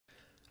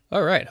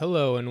Alright,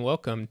 hello and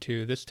welcome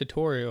to this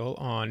tutorial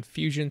on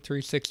Fusion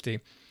 360.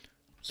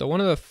 So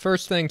one of the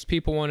first things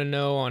people want to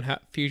know on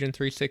Fusion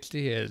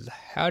 360 is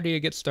how do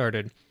you get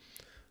started?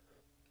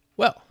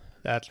 Well,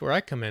 that's where I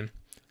come in.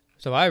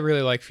 So I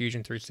really like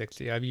Fusion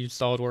 360. I've used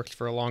SolidWorks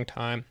for a long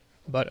time,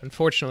 but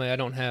unfortunately I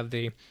don't have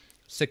the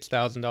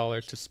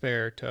 $6,000 to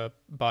spare to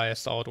buy a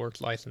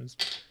SolidWorks license.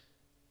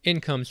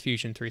 In comes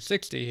Fusion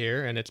 360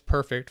 here, and it's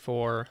perfect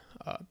for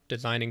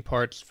designing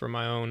parts for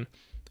my own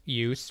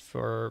use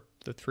for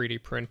the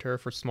 3D printer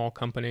for small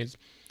companies,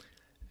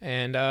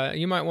 and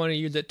you might want to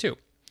use it too.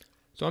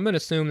 So I'm going to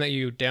assume that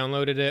you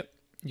downloaded it,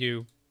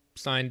 you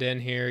signed in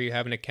here, you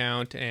have an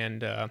account,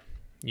 and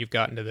you've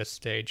gotten to this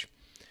stage.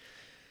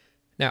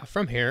 Now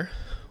from here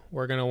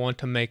we're going to want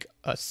to make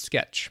a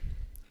sketch.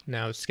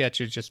 Now the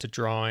sketch is just a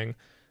drawing.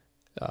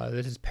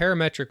 This is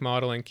parametric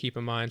modeling, keep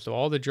in mind, so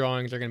all the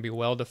drawings are going to be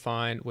well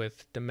defined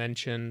with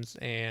dimensions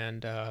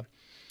and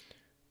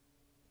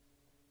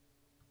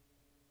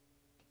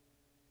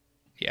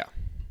yeah.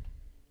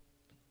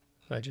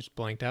 So I just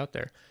blanked out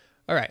there.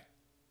 Alright,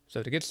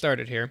 so to get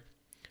started here,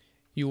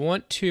 you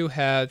want to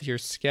have your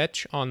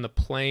sketch on the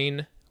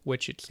plane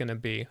which it's going to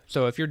be.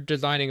 So if you're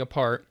designing a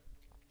part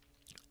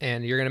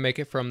and you're going to make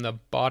it from the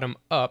bottom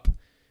up,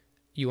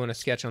 you want to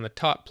sketch on the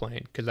top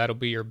plane because that'll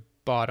be your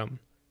bottom.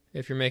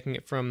 If you're making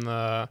it from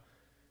the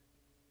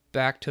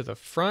back to the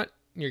front,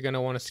 you're going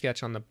to want to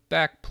sketch on the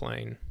back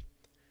plane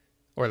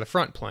or the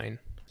front plane.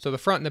 So the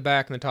front and the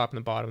back and the top and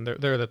the bottom,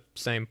 they're the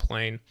same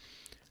plane.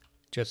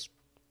 Just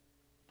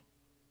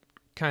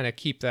kind of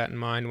keep that in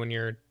mind when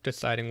you're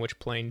deciding which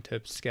plane to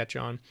sketch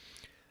on.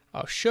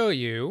 I'll show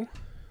you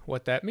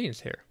what that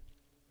means here.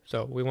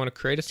 So we want to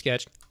create a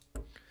sketch,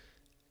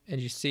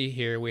 and you see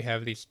here we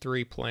have these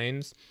three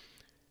planes.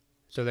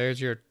 So there's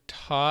your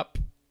top,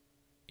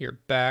 your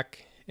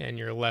back, and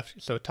your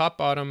left. So top,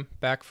 bottom,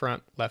 back,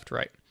 front, left,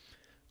 right.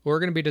 We're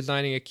going to be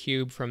designing a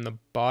cube from the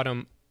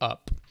bottom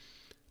up.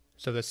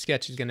 So the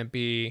sketch is going to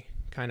be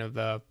kind of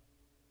the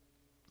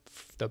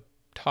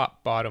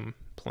top bottom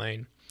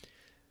plane.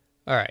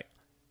 Alright,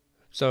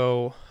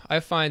 so I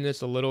find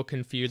this a little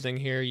confusing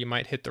here. You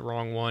might hit the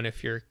wrong one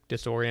if you're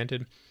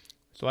disoriented.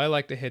 So I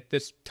like to hit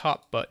this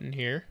top button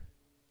here,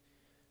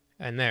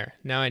 and there.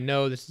 Now I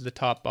know this is the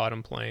top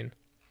bottom plane.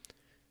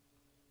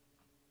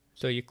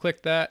 So you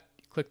click that,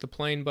 click the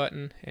plane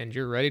button, and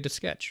you're ready to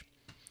sketch.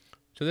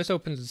 So this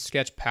opens the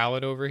sketch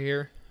palette over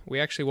here. We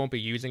actually won't be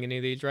using any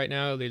of these right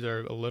now. These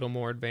are a little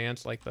more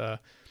advanced, like the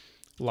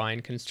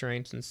line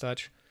constraints and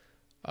such.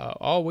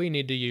 All we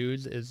need to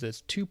use is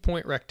this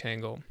 2-point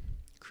rectangle.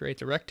 Create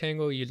the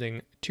rectangle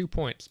using 2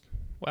 points.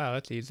 Wow,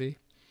 that's easy.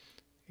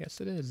 Yes,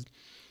 it is.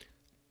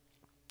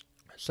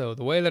 So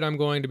the way that I'm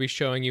going to be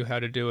showing you how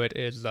to do it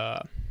is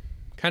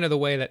kind of the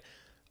way that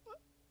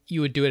you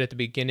would do it at the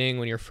beginning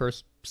when you're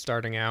first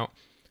starting out.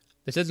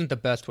 This isn't the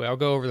best way. I'll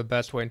go over the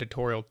best way in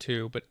tutorial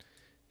 2, but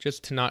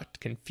just to not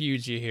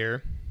confuse you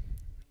here,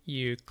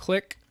 you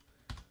click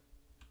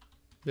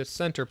the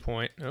center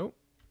point. Oh,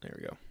 there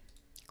we go.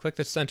 Click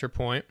the center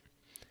point,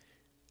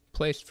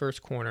 place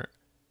first corner,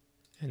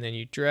 and then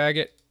you drag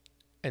it,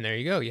 and there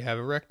you go, you have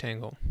a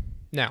rectangle.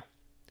 Now,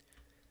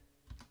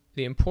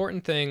 the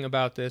important thing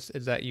about this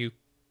is that you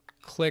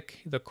click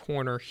the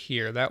corner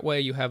here. That way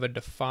you have a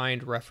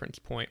defined reference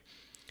point.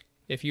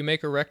 If you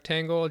make a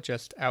rectangle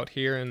just out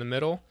here in the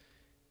middle,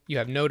 you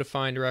have no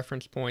defined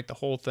reference point. The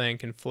whole thing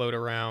can float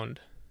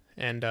around,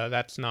 and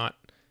that's not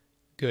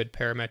good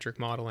parametric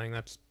modeling.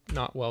 That's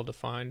not well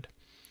defined.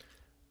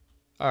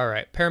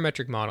 Alright,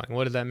 parametric modeling,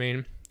 what does that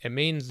mean? It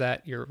means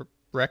that your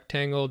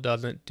rectangle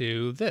doesn't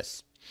do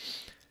this.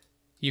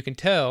 You can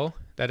tell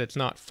that it's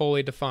not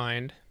fully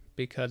defined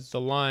because the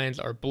lines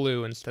are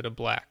blue instead of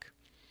black.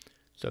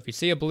 So if you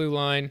see a blue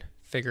line,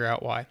 figure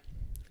out why.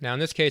 Now in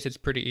this case it's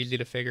pretty easy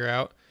to figure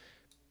out.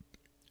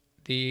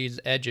 These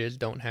edges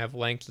don't have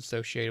lengths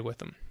associated with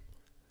them.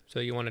 So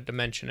you want to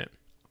dimension it.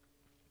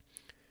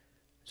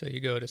 So you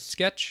go to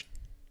Sketch,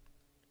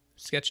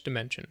 Sketch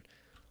Dimension.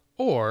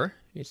 Or,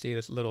 you see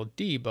this little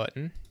D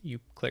button, you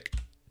click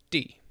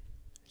D.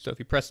 So if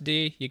you press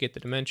D, you get the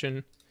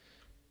dimension.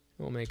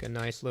 We'll make a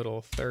nice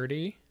little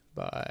 30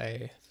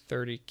 by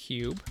 30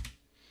 cube,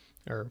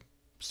 or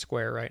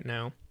square right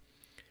now.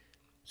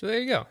 So there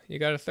you go. You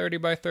got a 30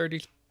 by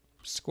 30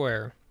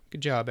 square.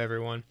 Good job,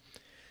 everyone.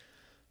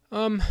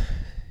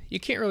 You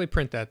can't really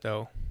print that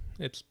though.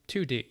 It's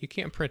 2D. You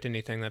can't print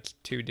anything that's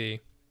 2D.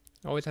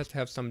 Always has to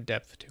have some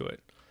depth to it.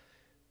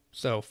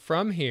 So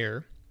from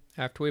here,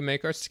 after we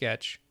make our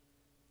sketch,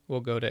 we'll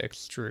go to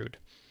Extrude.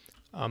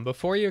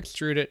 Before you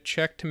extrude it,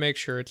 check to make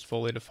sure it's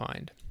fully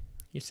defined.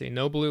 You see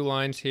no blue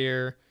lines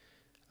here.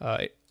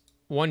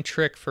 One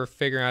trick for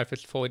figuring out if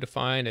it's fully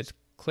defined is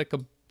click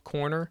a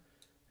corner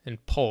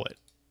and pull it.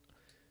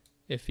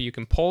 If you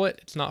can pull it,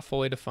 it's not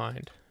fully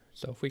defined.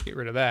 So if we get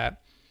rid of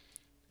that,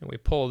 and we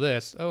pull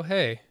this, oh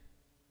hey,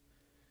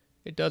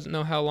 it doesn't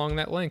know how long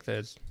that length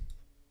is.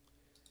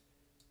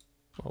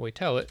 Well, we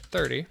tell it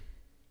 30,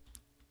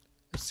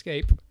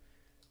 escape,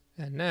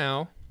 and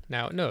now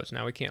it knows.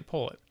 Now we can't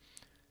pull it.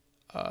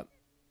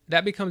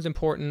 that becomes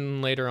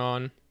important later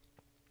on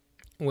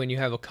when you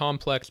have a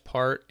complex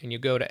part and you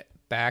go to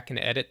back and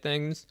edit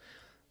things.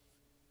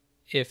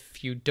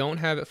 If you don't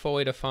have it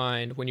fully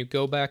defined, when you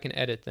go back and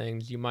edit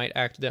things, you might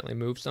accidentally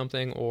move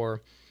something,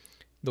 or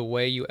the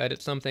way you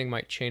edit something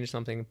might change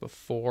something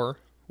before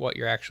what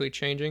you're actually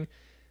changing.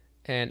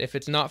 And if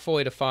it's not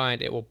fully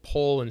defined, it will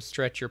pull and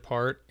stretch your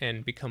part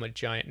and become a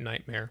giant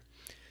nightmare.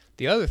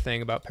 The other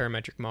thing about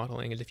parametric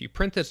modeling is if you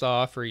print this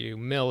off, or you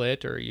mill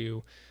it, or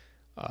you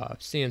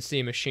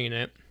CNC machine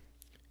it,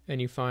 and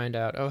you find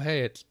out, oh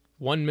hey, it's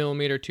 1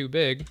 millimeter too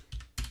big,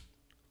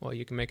 well,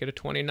 you can make it a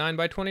 29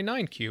 by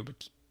 29 cube.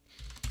 It's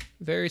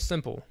very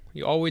simple.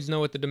 You always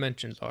know what the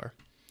dimensions are.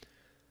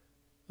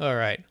 All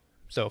right,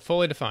 so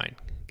fully defined.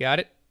 Got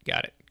it?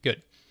 Got it.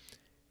 Good.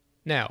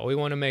 Now we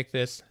want to make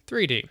this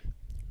 3D.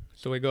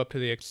 So we go up to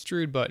the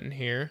extrude button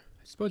here.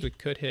 I suppose we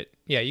could hit,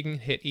 yeah, you can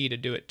hit E to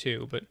do it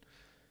too, but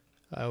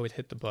I always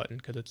hit the button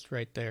because it's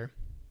right there.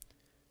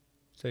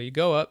 So you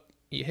go up,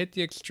 you hit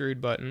the extrude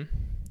button,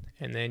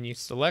 and then you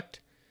select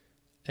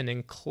an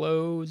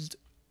enclosed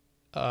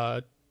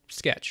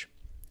sketch.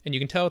 And you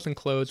can tell it's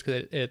enclosed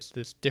because it's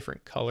this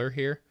different color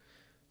here.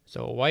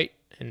 So white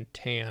and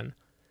tan.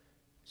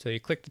 So you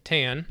click the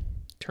tan,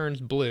 turns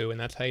blue, and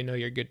that's how you know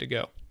you're good to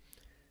go.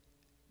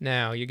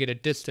 Now you get a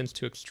distance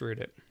to extrude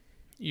it.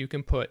 You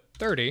can put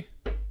 30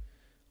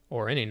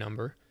 or any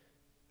number,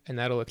 and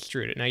that'll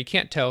extrude it. Now you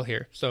can't tell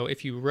here. So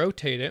if you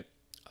rotate it,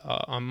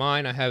 on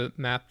mine I have it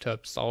mapped to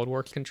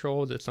SolidWorks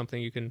controls. It's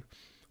something you can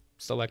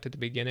select at the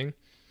beginning.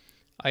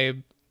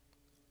 I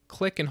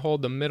click and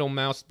hold the middle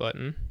mouse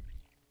button,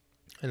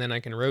 and then I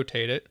can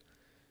rotate it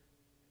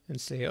and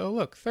say, oh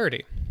look,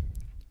 30.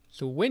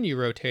 So when you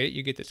rotate it,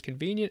 you get this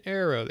convenient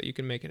arrow that you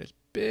can make it as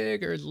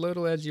big or as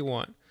little as you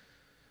want.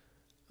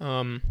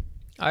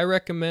 I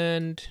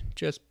recommend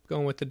just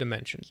going with the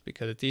dimensions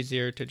because it's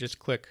easier to just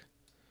click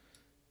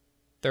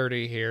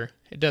 30 here.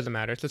 It doesn't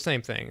matter. It's the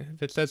same thing.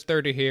 If it says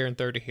 30 here and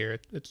 30 here,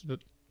 it's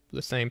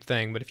the same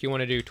thing. But if you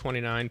want to do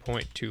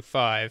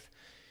 29.25,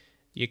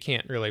 you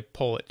can't really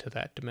pull it to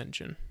that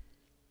dimension.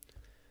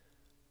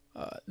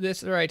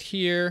 This right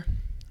here,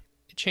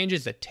 it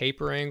changes the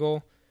taper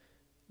angle,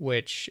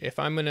 which if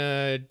I'm going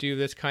to do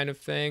this kind of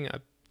thing,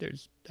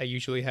 I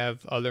usually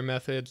have other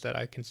methods that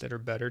I consider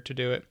better to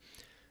do it.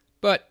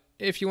 But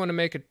if you want to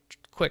make a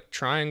quick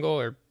triangle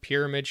or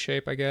pyramid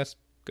shape, I guess,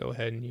 go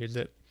ahead and use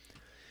it.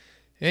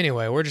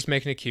 Anyway, we're just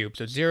making a cube.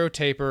 So 0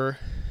 taper,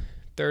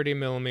 30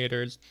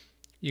 millimeters.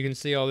 You can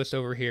see all this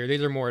over here.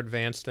 These are more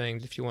advanced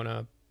things if you want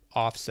to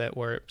offset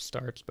where it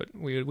starts, but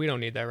we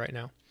don't need that right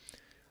now.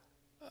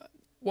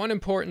 One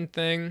important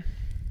thing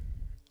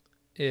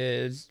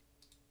is,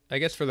 I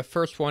guess for the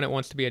first one, it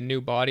wants to be a new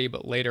body,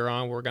 but later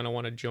on, we're going to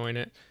want to join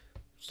it.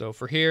 So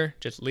for here,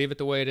 just leave it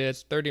the way it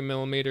is, 30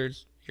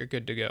 millimeters, you're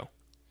good to go.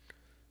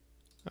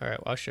 All right,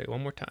 well, I'll show you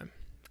one more time.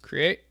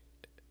 Create,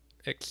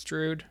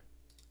 extrude,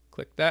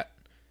 click that,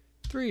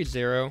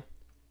 3-0,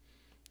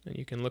 and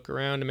you can look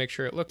around to make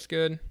sure it looks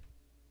good.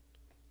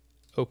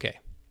 Okay.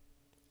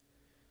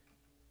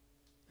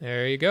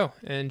 There you go.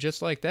 And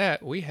just like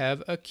that, we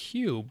have a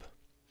cube.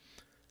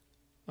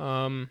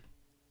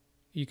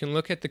 You can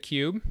look at the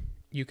cube,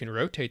 you can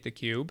rotate the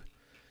cube,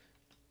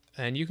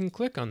 and you can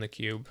click on the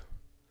cube.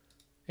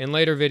 In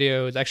later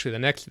videos, actually the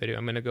next video,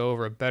 I'm going to go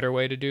over a better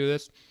way to do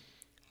this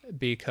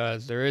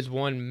because there is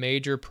one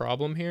major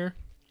problem here,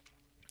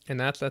 and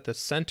that's that the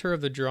center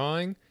of the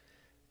drawing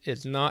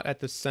is not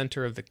at the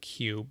center of the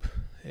cube.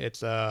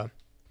 It's a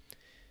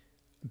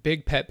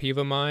big pet peeve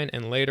of mine,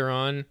 and later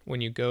on when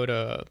you go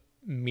to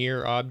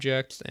mirror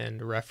objects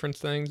and reference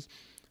things,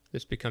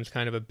 this becomes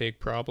kind of a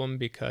big problem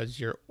because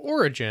your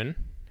origin,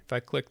 if I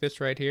click this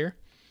right here,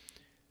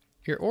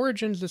 your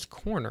origin's this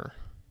corner.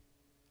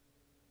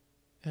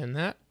 And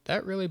that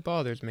really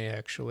bothers me,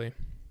 actually.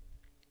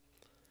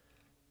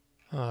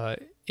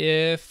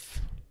 If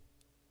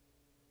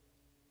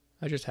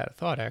I just had a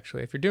thought,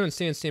 actually. If you're doing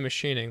CNC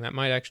machining, that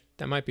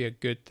might be a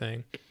good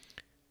thing.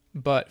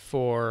 But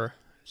for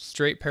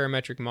straight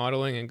parametric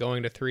modeling and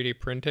going to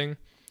 3D printing,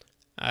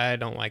 I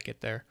don't like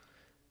it there.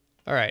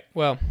 All right,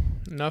 well,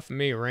 enough of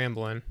me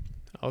rambling.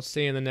 I'll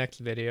see you in the next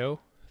video.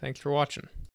 Thanks for watching.